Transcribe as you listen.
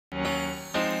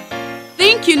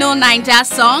Think you know Naija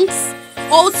songs?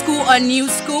 Old school or new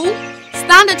school?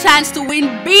 Stand a chance to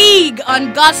win big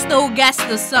on Gusto Guess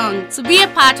the Song. To be a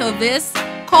part of this,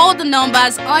 call the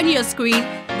numbers on your screen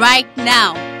right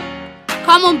now.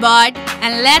 Come on board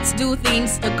and let's do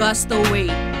things the Gusto way.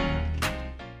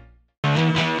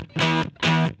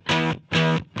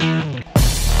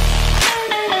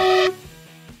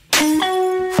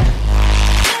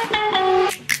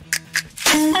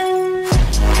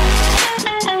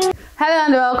 Hello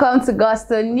and welcome to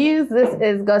Gusto News. This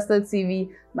is Gusto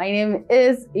TV. My name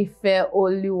is Ife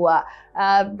Oluwa.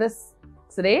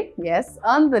 Today,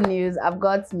 on the news, I've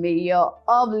got Mayor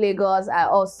of Lagos. I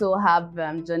also have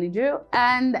Johnny Drew,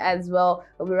 and as well,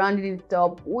 we'll be rounding it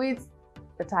up with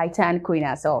the Titan Queen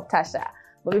herself, Tacha.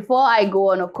 But before I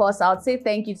go on, of course, I'll say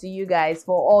thank you to you guys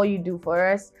for all you do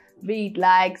for us. Be it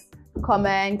likes,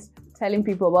 comments, telling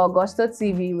people about Gusto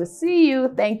TV. We'll see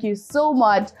you. Thank you so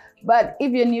much. But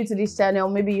if you're new to this channel,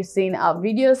 maybe you've seen our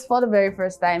videos for the very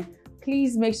first time,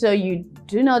 please make sure you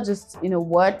do not just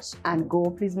watch and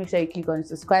go. Please make sure you click on the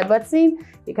subscribe button.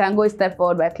 You can go a step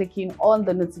forward by clicking on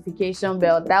the notification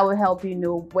bell. That will help you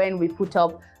know when we put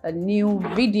up a new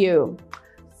video.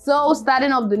 So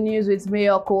starting up the news with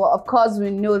Mayorkun, of course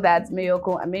we know that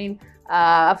Mayorkun,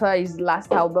 after his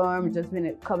last album, just been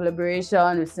a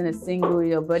collaboration, we've seen a single,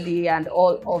 Your Body, and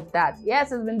all of that.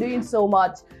 Yes, he's been doing so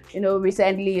much.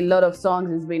 Recently a lot of songs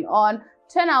has been on,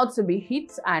 turn out to be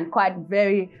hits and quite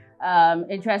very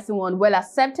interesting one, well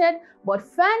accepted. But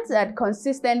fans had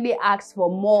consistently asked for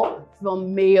more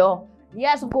from Mayor.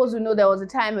 Yes, of course, we know there was a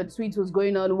time a tweet was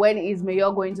going on, when is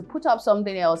Mayor going to put up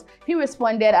something else? He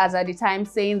responded as at the time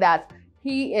saying that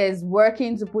he is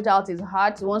working to put out his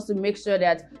heart. He wants to make sure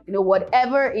that,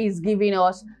 whatever he's giving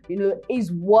us,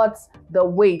 is worth the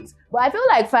wait. But I feel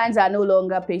like fans are no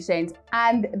longer patient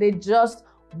and they just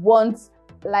want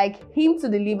him to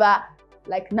deliver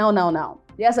now.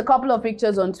 There's a couple of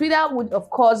pictures on Twitter, which of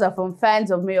course are from fans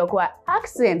of Mayorkun,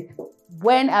 asking,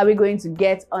 when are we going to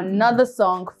get another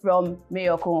song from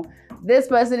Mayorkun? This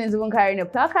person is even carrying a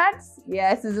placard.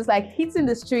 Yes, it's just hitting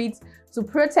the streets to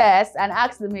protest and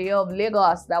ask the Mayor of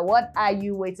Lagos that what are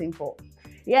you waiting for?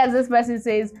 Yes, this person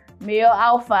says, Mayor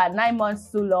Alpha, 9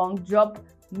 months too long, drop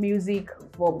music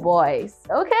for boys.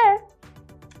 Okay.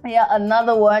 Yeah,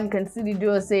 another one, Consider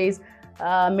Duo says,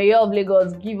 Mayor of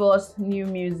Lagos, give us new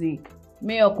music.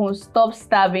 Mayorkun, stop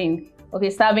starving. Okay,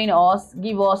 starving us,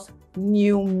 give us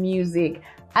new music.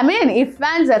 If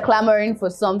fans are clamoring for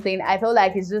something, I feel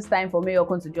like it's just time for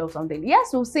Mayorkun to drop something.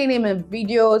 Yes, we've seen him in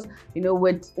videos,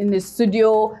 in the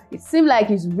studio. It seems like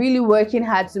he's really working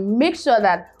hard to make sure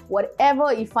that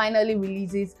whatever he finally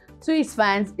releases to his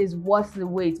fans is worth the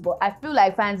wait. But I feel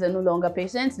like fans are no longer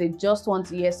patient. They just want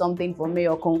to hear something from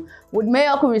Mayorkun. Would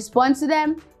Mayorkun respond to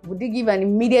them? Would they give an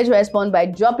immediate response by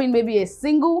dropping maybe a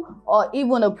single or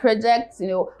even a project?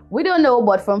 We don't know,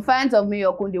 but from fans of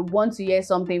Mayorkun, they want to hear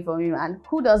something from him, and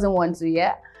who doesn't want to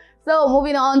hear? So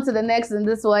moving on to the next, and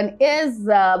this one is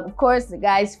of course the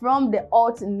guys from the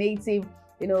alternative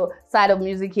side of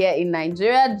music here in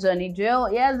Nigeria, Johnny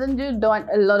Drew. Yes, Johnny Drew done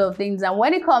a lot of things, and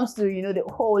when it comes to the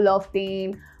whole love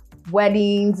thing,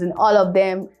 weddings and all of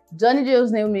them, Johnny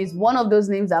Drew's name is one of those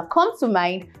names that comes to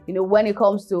mind when it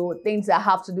comes to things that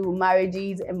have to do with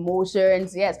marriages,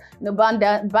 emotions. Yes,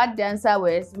 Bad Dancer,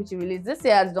 which he released this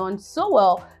year, has done so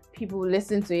well. People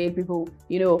listen to it, people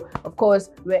of course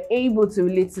were able to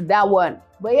relate to that one.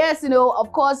 But yes,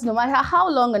 of course, no matter how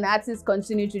long an artist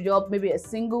continue to drop maybe a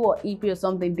single or EP or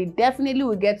something, they definitely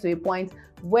will get to a point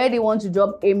where they want to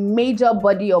drop a major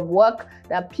body of work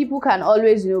that people can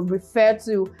always refer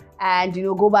to and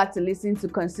go back to listen to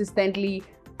consistently,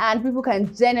 and people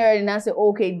can generally now say,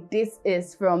 okay, this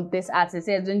is from this artist.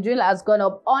 Yes, Johnny has gone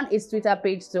up on his Twitter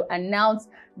page to announce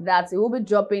that he will be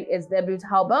dropping his debut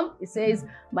album. It says,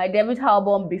 my debut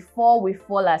album, Before We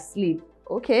Fall Asleep.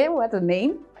 Okay, what a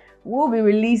name. Will be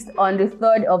released on the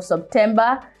 3rd of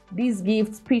September. These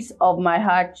gifts, piece of my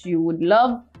heart you would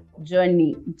love,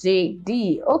 Johnny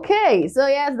JD. Okay, so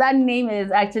yes, that name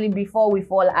is actually Before We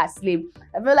Fall Asleep.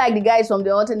 I feel like the guys from the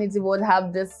alternative world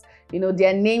have this,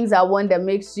 their names are one that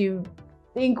makes you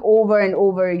think over and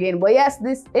over again. But yes,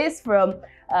 this is from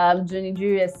Johnny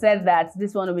Drew has said that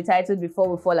this one will be titled Before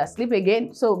We Fall Asleep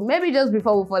again. So maybe just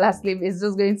Before We Fall Asleep is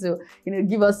just going to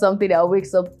give us something that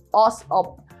wakes us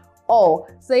up.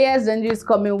 So yes, Johnny is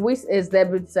coming with his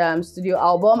debut studio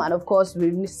album, and of course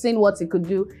we've seen what he could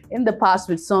do in the past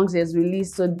with songs he has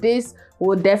released, so this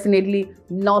will definitely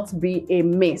not be a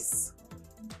miss.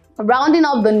 Rounding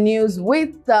up the news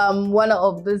with one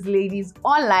of those ladies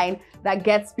online that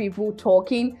gets people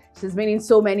talking. She's been in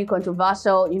so many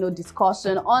controversial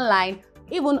discussion online.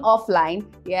 even offline,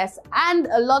 yes. And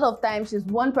a lot of times she's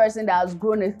one person that has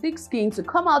grown a thick skin to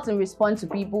come out and respond to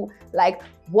people like,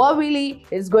 what really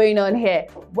is going on here?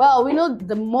 Well, we know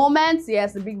the moment,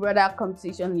 yes, the Big Brother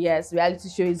competition, yes, reality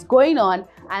show is going on,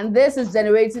 and this is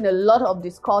generating a lot of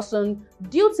discussion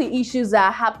due to issues that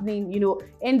are happening,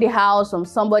 in the house.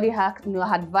 Somebody had,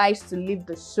 advised to leave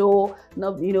the show,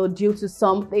 due to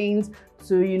some things,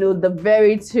 to the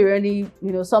very tyranny,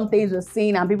 some things we're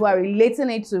seeing, and people are relating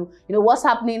it to what's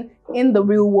happening in the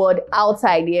real world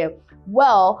outside here.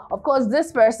 Well, of course,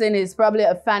 this person is probably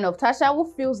a fan of Tacha,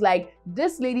 who feels like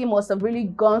this lady must have really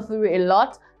gone through a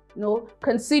lot,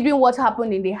 considering what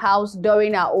happened in the house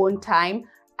during her own time.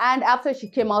 And after she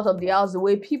came out of the house, the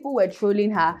way people were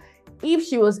trolling her, if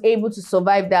she was able to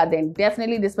survive that, then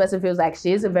definitely this person feels like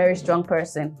she is a very strong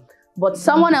person. But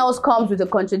someone else comes with a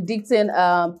contradicting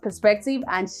perspective,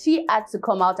 and she had to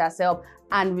come out herself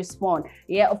and respond.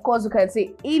 Yeah, of course, you can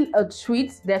say in a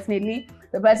tweet, definitely.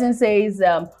 The person says,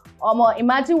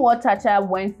 imagine what Tacha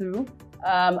went through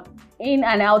in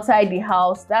and outside the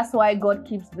house. That's why God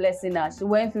keeps blessing her. She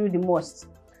went through the most.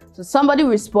 So somebody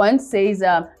responds, says,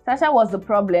 Tacha was the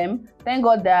problem. Thank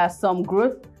God there are some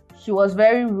growth. She was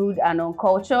very rude and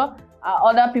uncultured.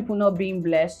 Other people not being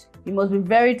blessed. You must be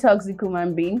very toxic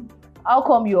human being. How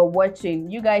come you're watching?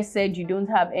 You guys said you don't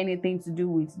have anything to do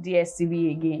with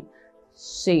DSTV again.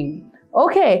 Shame.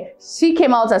 Okay, she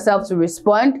came out herself to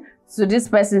respond. So this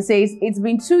person says, it's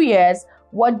been 2 years.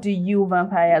 What do you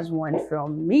vampires want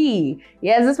from me?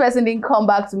 Yes, this person didn't come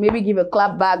back to maybe give a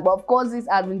clap back, but of course this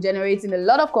has been generating a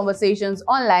lot of conversations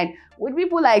online with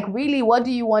people like, really, what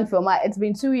do you want from her? It's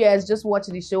been 2 years, just watch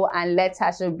the show and let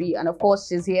Tacha be. And of course,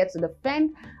 she's here to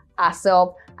defend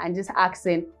herself and just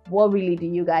asking, what really do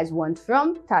you guys want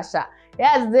from Tacha?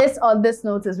 Yes, this on this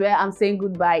note is where I'm saying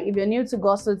goodbye. If you're new to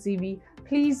Gosto TV,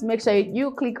 please make sure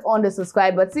you click on the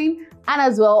subscribe button and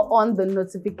as well on the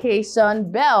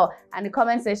notification bell. And the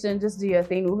comment section, just do your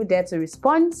thing. We'll be there to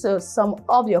respond to some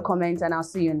of your comments, and I'll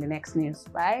see you in the next news.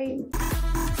 Bye.